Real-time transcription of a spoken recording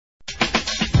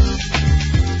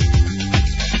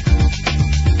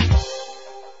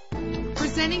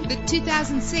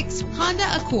2006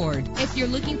 Honda Accord. If you're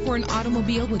looking for an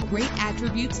automobile with great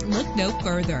attributes, look no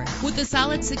further. With a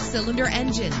solid 6-cylinder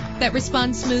engine that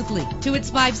responds smoothly to its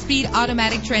 5-speed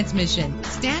automatic transmission,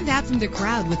 stand out from the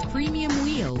crowd with premium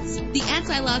wheels. The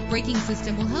anti-lock braking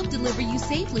system will help deliver you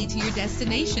safely to your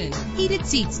destination. Heated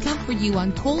seats comfort you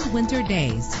on cold winter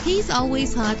days. He's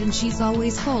always hot and she's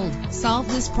always cold. Solve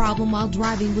this problem while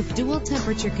driving with dual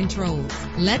temperature controls.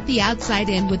 Let the outside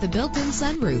in with a built-in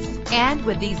sunroof. And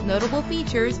with these notable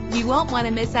features, you won't want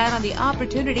to miss out on the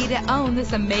opportunity to own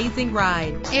this amazing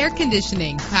ride. Air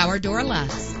conditioning, power door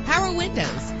locks, power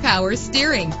windows, power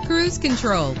steering, cruise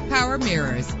control, power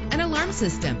mirrors, an alarm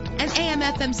system, an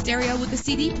AM/FM stereo with a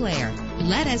CD player.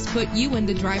 Let us put you in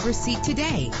the driver's seat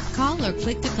today. Call or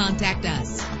click to contact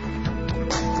us.